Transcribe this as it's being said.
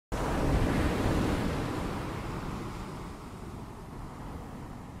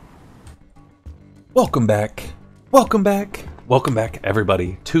Welcome back. Welcome back. Welcome back,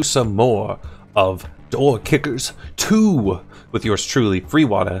 everybody, to some more of Door Kickers 2 with yours truly,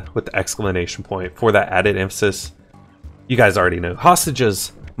 Freewater, with the exclamation point for that added emphasis. You guys already know.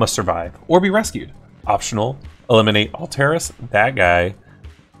 Hostages must survive or be rescued. Optional. Eliminate Alteris. That guy.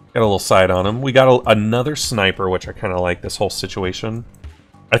 Got a little sight on him. We got another sniper, which I kind of like this whole situation.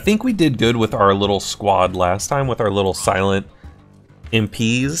 I think we did good with our little squad last time, with our little silent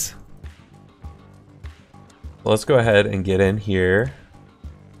MPs. Let's go ahead and get in here.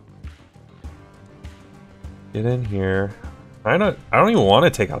 Get in here. I don't even want to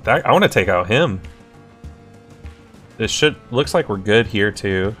take out that. I want to take out him. This should looks like we're good here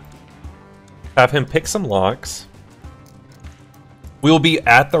too. Have him pick some locks. We'll be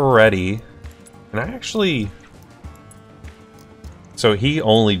at the ready. And I actually... So he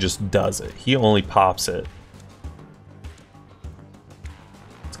only just does it. He only pops it.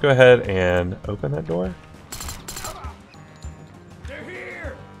 Let's go ahead and open that door.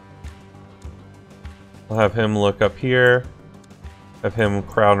 I'll have him look up here. Have him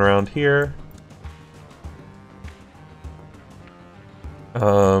crowd around here.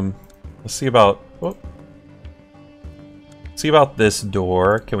 Let's see about... Whoop. See about this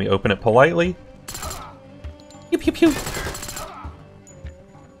door. Can we open it politely? Pew pew pew.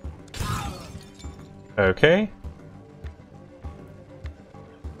 Okay.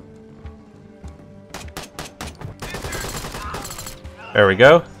 There we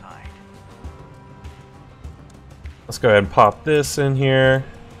go. Let's go ahead and pop this in here.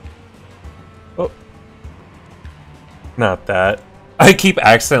 Oh. Not that. I keep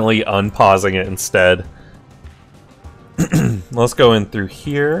accidentally unpausing it instead. Let's go in through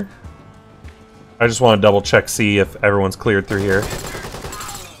here. I just want to double check, see if everyone's cleared through here.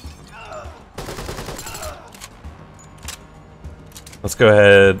 Let's go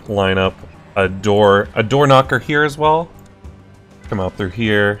ahead, line up a door knocker here as well. Come out through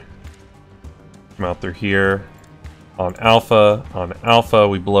here. Come out through here. On Alpha,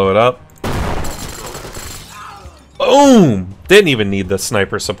 we blow it up. Boom! Didn't even need the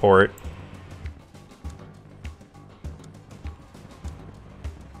sniper support.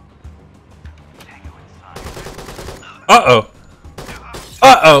 Uh-oh.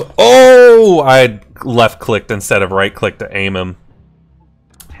 Uh-oh. Oh! I left-clicked instead of right-clicked to aim him.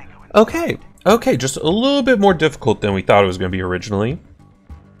 Okay. Okay, just a little bit more difficult than we thought it was going to be originally.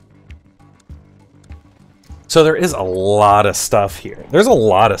 So there is a lot of stuff here. There's a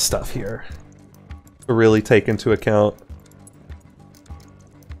lot of stuff here to really take into account.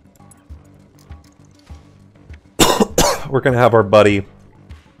 We're going to have our buddy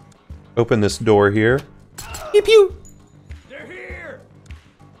open this door here. Pew pew! They're here!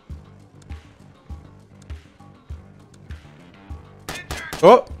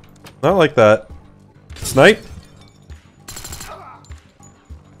 Oh! Not like that. Snipe!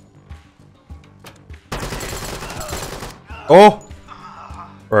 Oh!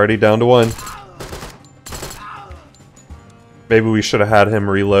 We're already down to one. Maybe we should have had him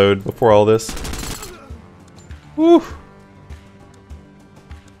reload before all this. Woo!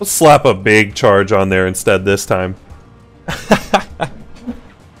 Let's slap a big charge on there instead this time.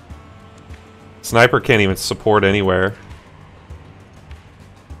 Sniper can't even support anywhere.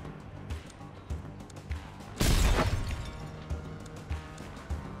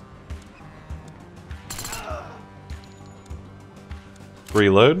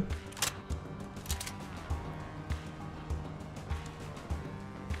 Reload.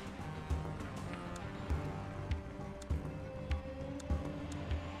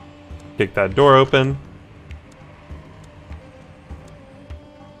 Kick that door open.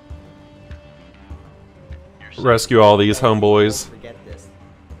 Rescue all these homeboys.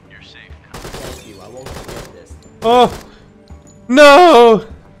 You're safe now. Thank you. I won't forget this. Oh! No!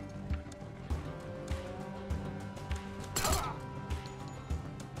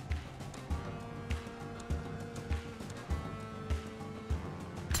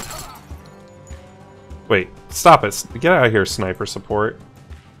 Wait, stop it. Get out of here, sniper support.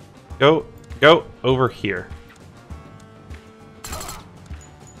 Go over here.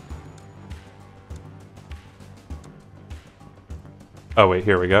 Oh wait,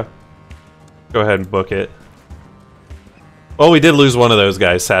 here we go. Go ahead and book it. Well, we did lose one of those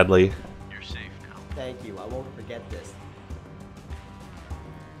guys, sadly. You're safe now. Thank you. I won't forget this.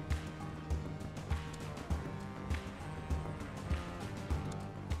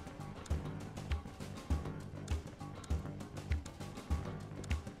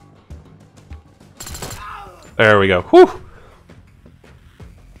 There we go. Whew.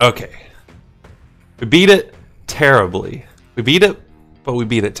 Okay. We beat it terribly. We beat it, but we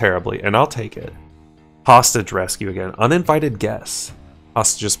beat it terribly, and I'll take it. Hostage rescue again. Uninvited guests.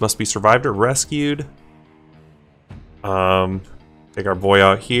 Hostages must be survived or rescued. Take our boy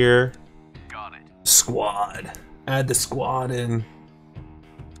out here. Got it. Squad. Add the squad in.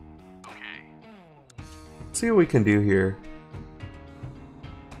 Okay. Let's see what we can do here.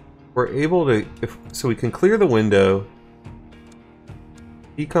 We're able to, so we can clear the window.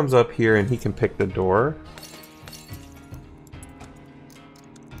 He comes up here and he can pick the door.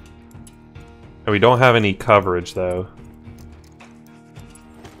 And we don't have any coverage though.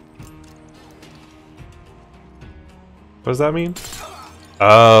 What does that mean?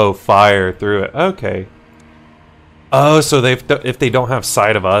 Oh, fire through it. Okay. Oh, so if they don't have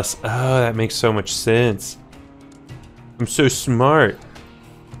sight of us, oh, that makes so much sense. I'm so smart.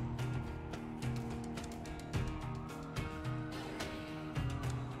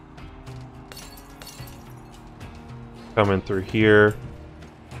 Coming through here.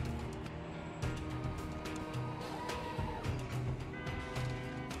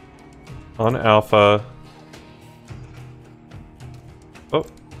 On Alpha. Oh.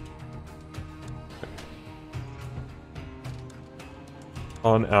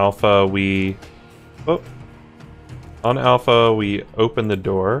 On Alpha, we... Oh. On Alpha, we open the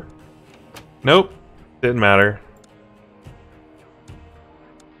door. Nope. Didn't matter.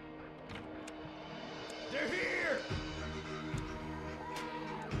 They're here.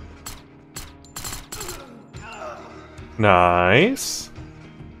 Nice.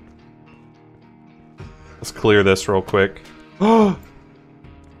 Let's clear this real quick. Oh!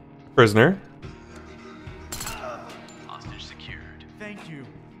 Prisoner. Hostage secured. Thank you.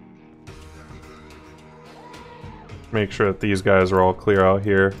 Make sure that these guys are all clear out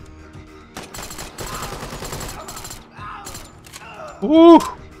here. Woo!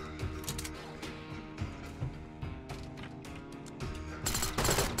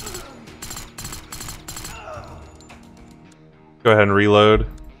 Go ahead and reload.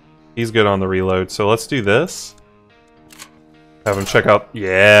 He's good on the reload, so let's do this. Have him check out.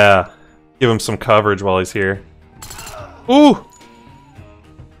 Yeah! Give him some coverage while he's here. Ooh!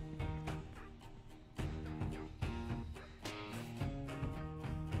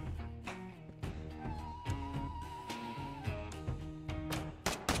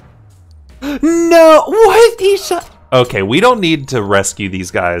 No! What? He shot. Okay, we don't need to rescue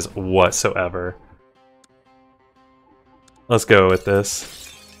these guys whatsoever. Let's go with this.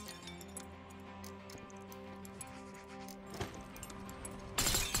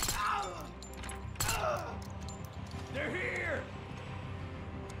 They're here.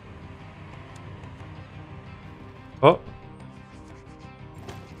 Oh.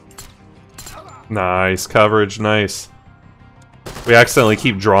 Nice coverage, nice. We accidentally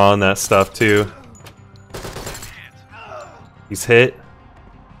keep drawing that stuff too. He's hit.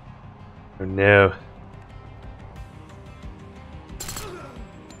 Oh no.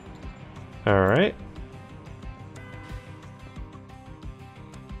 Alright.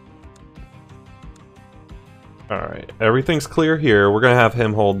 Alright, everything's clear here. We're gonna have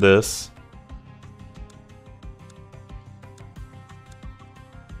him hold this.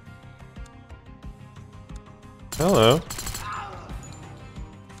 Hello.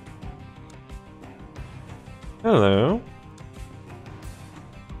 Hello.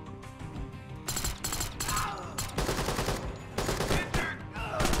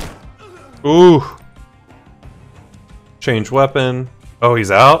 Ooh. Change weapon. Oh,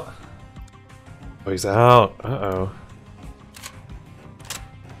 he's out? Oh, he's out. Uh-oh.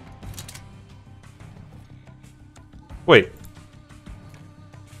 Wait.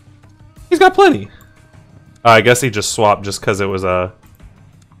 He's got plenty. I guess he just swapped just because it was a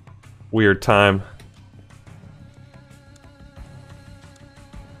weird time.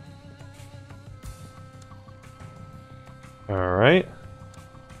 Alright.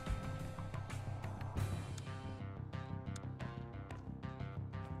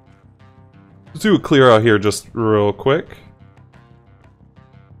 Let's do a clear out here just real quick.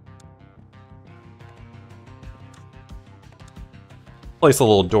 Place a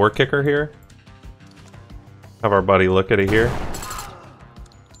little door kicker here. Have our buddy look at it here.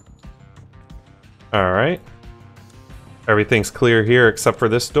 Alright. Everything's clear here except for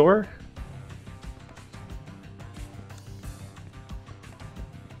this door.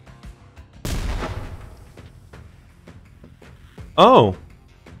 Oh.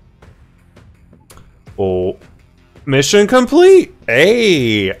 Oh. Mission complete!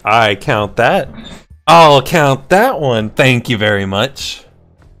 Hey, I count that. I'll count that one. Thank you very much.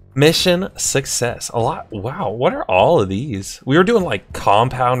 Mission success. A lot. Wow, what are all of these? We were doing like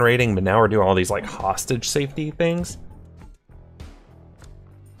compound raiding, but now we're doing all these like hostage safety things.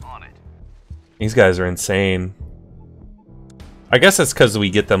 On it. These guys are insane. I guess it's because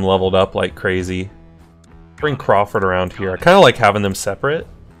we get them leveled up like crazy. Bring Crawford around here. I kind of like having them separate.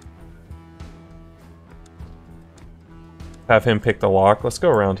 Have him pick the lock. Let's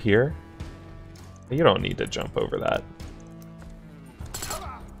go around here. You don't need to jump over that.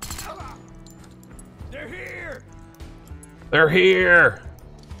 They're here. They're here!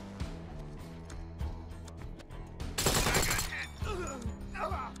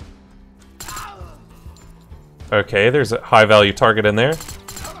 Okay, there's a high value target in there.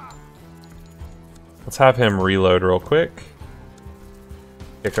 Let's have him reload real quick.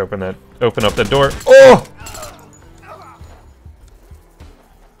 Open up the door. Oh!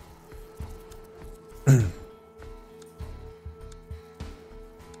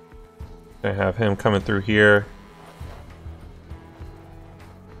 I have him coming through here.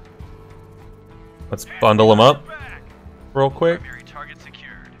 Let's bundle him up real quick.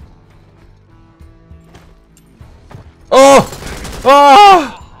 Oh!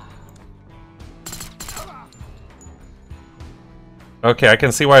 Oh! Okay, I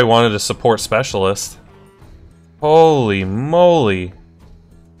can see why I wanted a support specialist. Holy moly.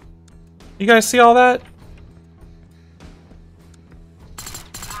 You guys see all that?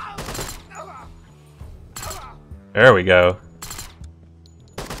 There we go.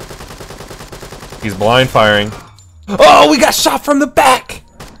 He's blind firing. Oh, we got shot from the back!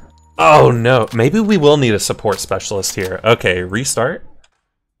 Oh no, maybe we will need a support specialist here. Okay, restart.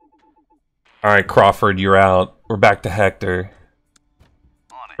 Alright, Crawford, you're out. We're back to Hector.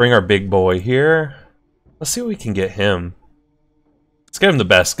 Bring our big boy here. Let's see what we can get him. Let's get him the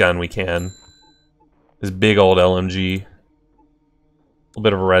best gun we can. His big old LMG. A little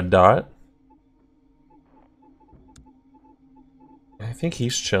bit of a red dot. I think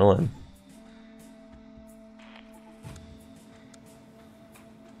he's chilling.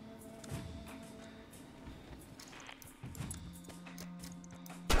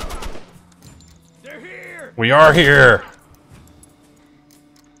 They're here. We are here.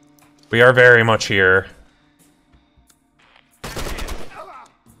 We are very much here.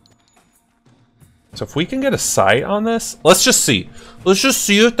 So if we can get a sight on this, let's just see. Let's just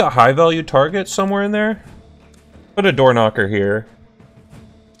see if the high value target's somewhere in there. Put a door knocker here.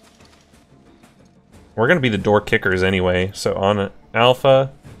 We're gonna be the door kickers anyway. So on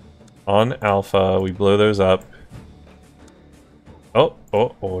alpha, we blow those up. Oh,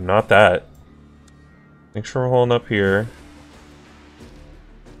 not that. Make sure we're holding up here.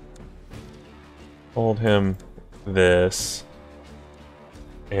 Hold him this.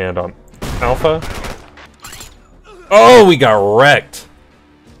 And on alpha. Oh, we got wrecked.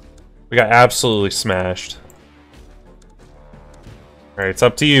 We got absolutely smashed. Alright, it's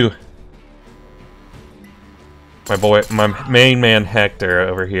up to you. My boy, my main man Hector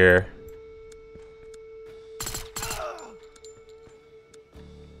over here.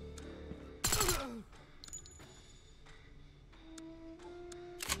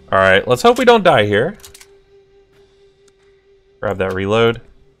 Alright, let's hope we don't die here. Grab that reload.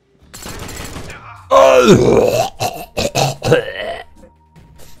 Oh!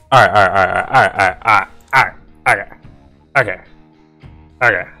 Alright.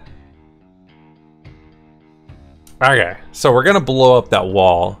 Okay, so we're gonna blow up that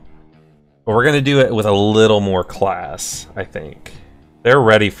wall. But we're gonna do it with a little more class, I think. They're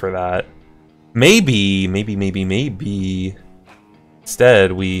ready for that. Maybe.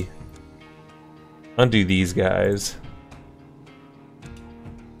 Instead, we undo these guys.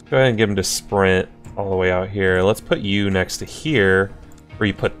 Go ahead and give them to sprint all the way out here. Let's put you next to here, where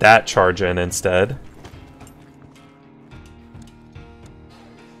you put that charge in instead.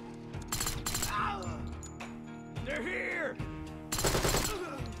 They're here.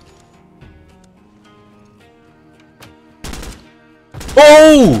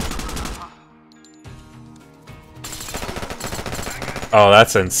 Oh! Oh,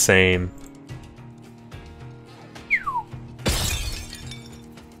 that's insane.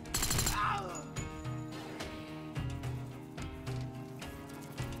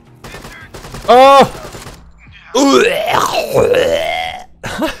 Oh!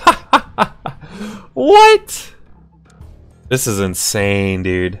 What? This is insane,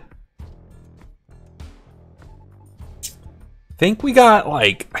 dude. I think we got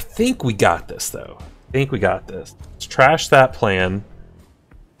this, though. I think we got this. Let's trash that plan.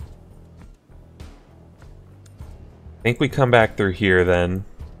 I think we come back through here, then.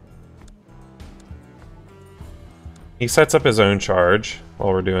 He sets up his own charge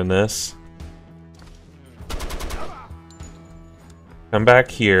while we're doing this. Come back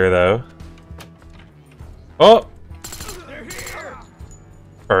here, though. Oh! They're here.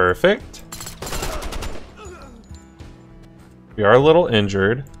 Perfect.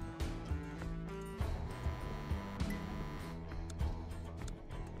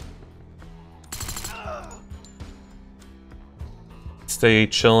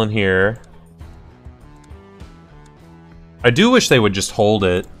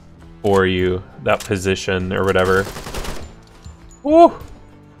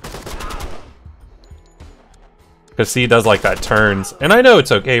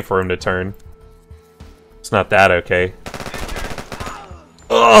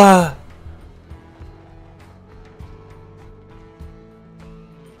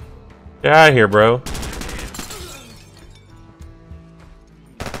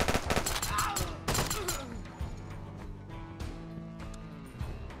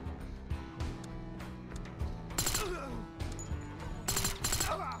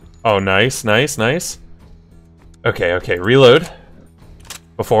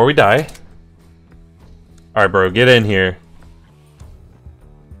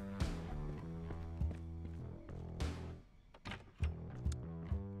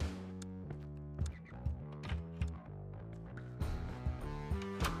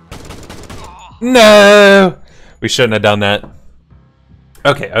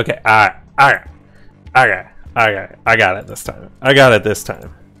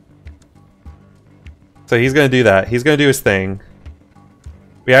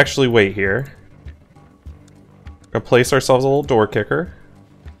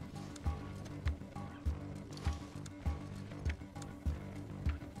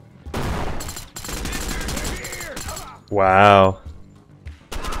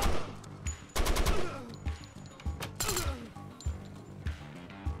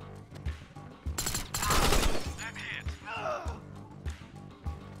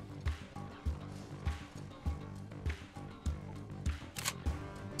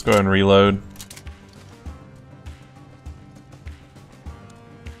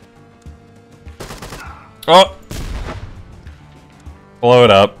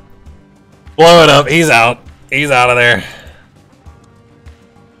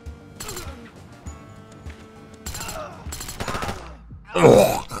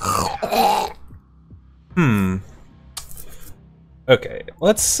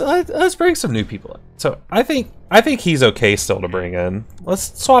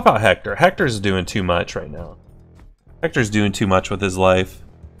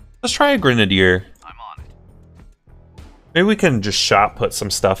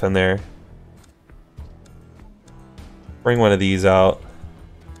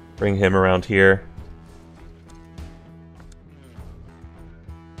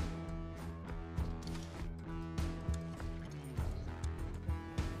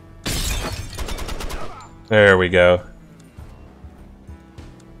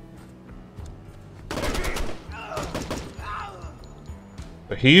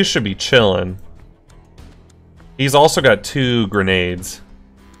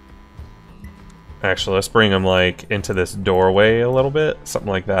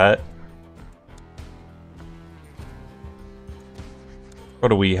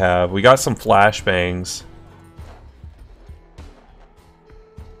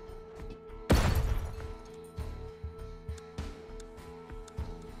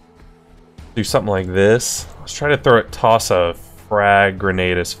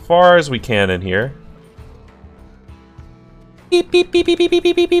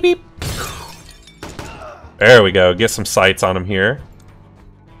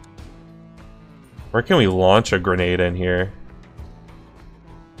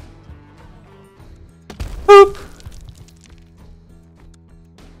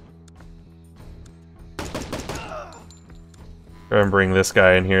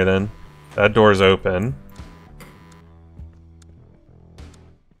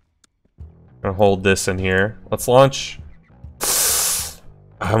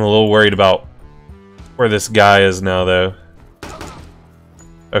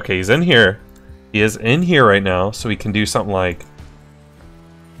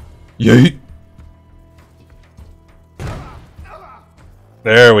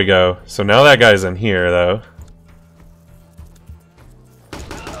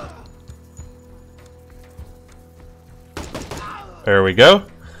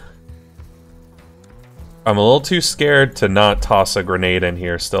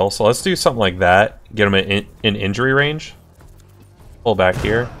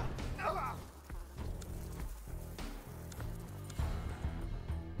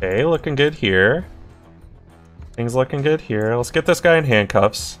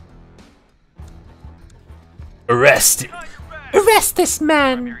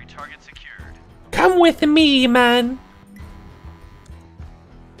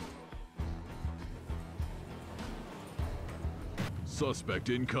 suspect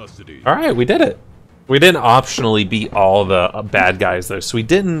in custody. All right, we did it. We didn't optionally beat all the bad guys though, so we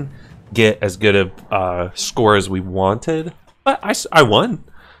didn't get as good a score as we wanted. But I won.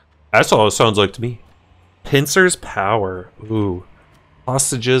 That's all it sounds like to me. Pincer's power. Ooh.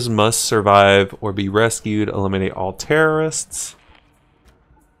 Hostages must survive or be rescued. Eliminate all terrorists.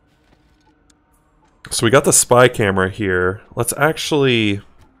 So we got the spy camera here. Let's actually...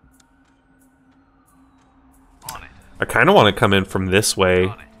 I kind of want to come in from this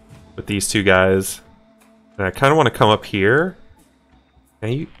way with these two guys. And I kind of want to come up here.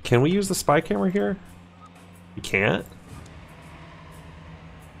 Can we use the spy camera here? We can't?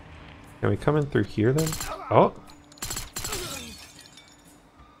 Can we come in through here then? Oh.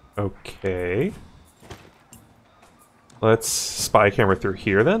 Okay. Let's spy camera through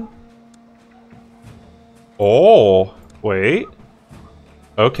here then. Oh, wait.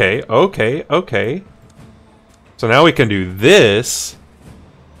 Okay, okay, okay. So now we can do this.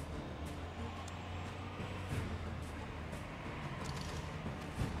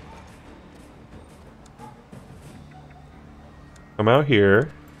 Come out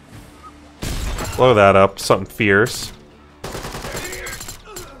here. Blow that up, something fierce.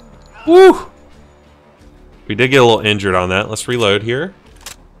 Woo! We did get a little injured on that. Let's reload here.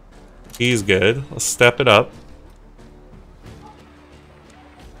 He's good. Let's step it up.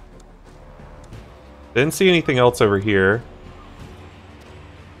 Didn't see anything else over here.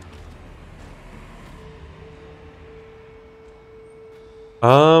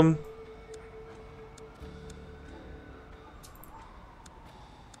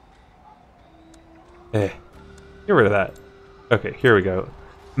 Get rid of that. Okay, here we go.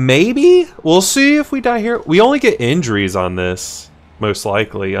 Maybe? We'll see if we die here. We only get injuries on this, most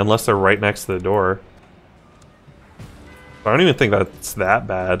likely, unless they're right next to the door. I don't even think that's that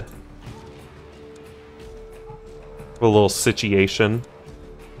bad. A little situation.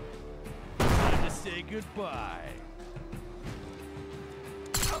 Time to say goodbye.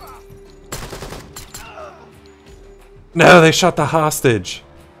 No, they shot the hostage.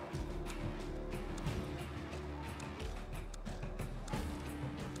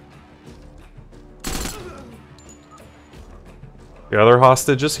 The other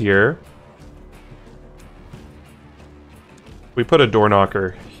hostage is here. We put a door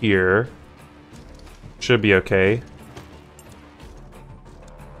knocker here. Should be okay.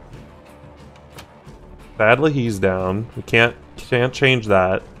 Sadly, he's down. We can't change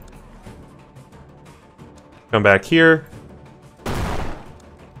that. Come back here.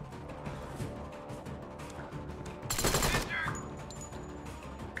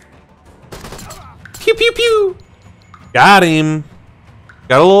 Pew pew pew. Got him.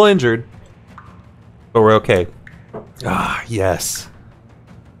 Got a little injured, but we're okay. Ah, yes.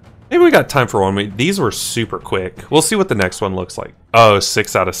 Maybe we got time for one. These were super quick. We'll see what the next one looks like. Oh,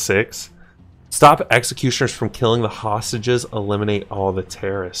 6 out of 6. Stop executioners from killing the hostages. Eliminate all the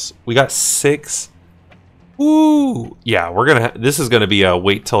terrorists. We got 6. Ooh. Yeah, we're gonna. This is gonna be a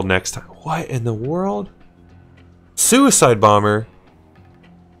wait till next time. What in the world? Suicide bomber.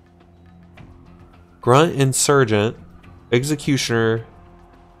 Grunt insurgent. Executioner.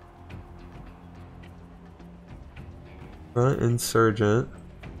 Grunt insurgent.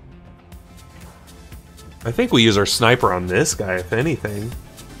 I think we use our sniper on this guy, if anything.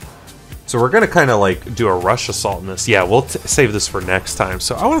 So we're gonna kind of like do a rush assault in this. Yeah, we'll save this for next time.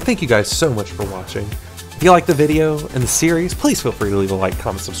 So I want to thank you guys so much for watching. If you like the video and the series, please feel free to leave a like,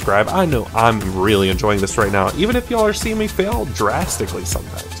 comment, subscribe. I know I'm really enjoying this right now, even if y'all are seeing me fail drastically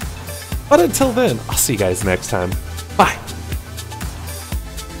sometimes. But until then, I'll see you guys next time. Bye.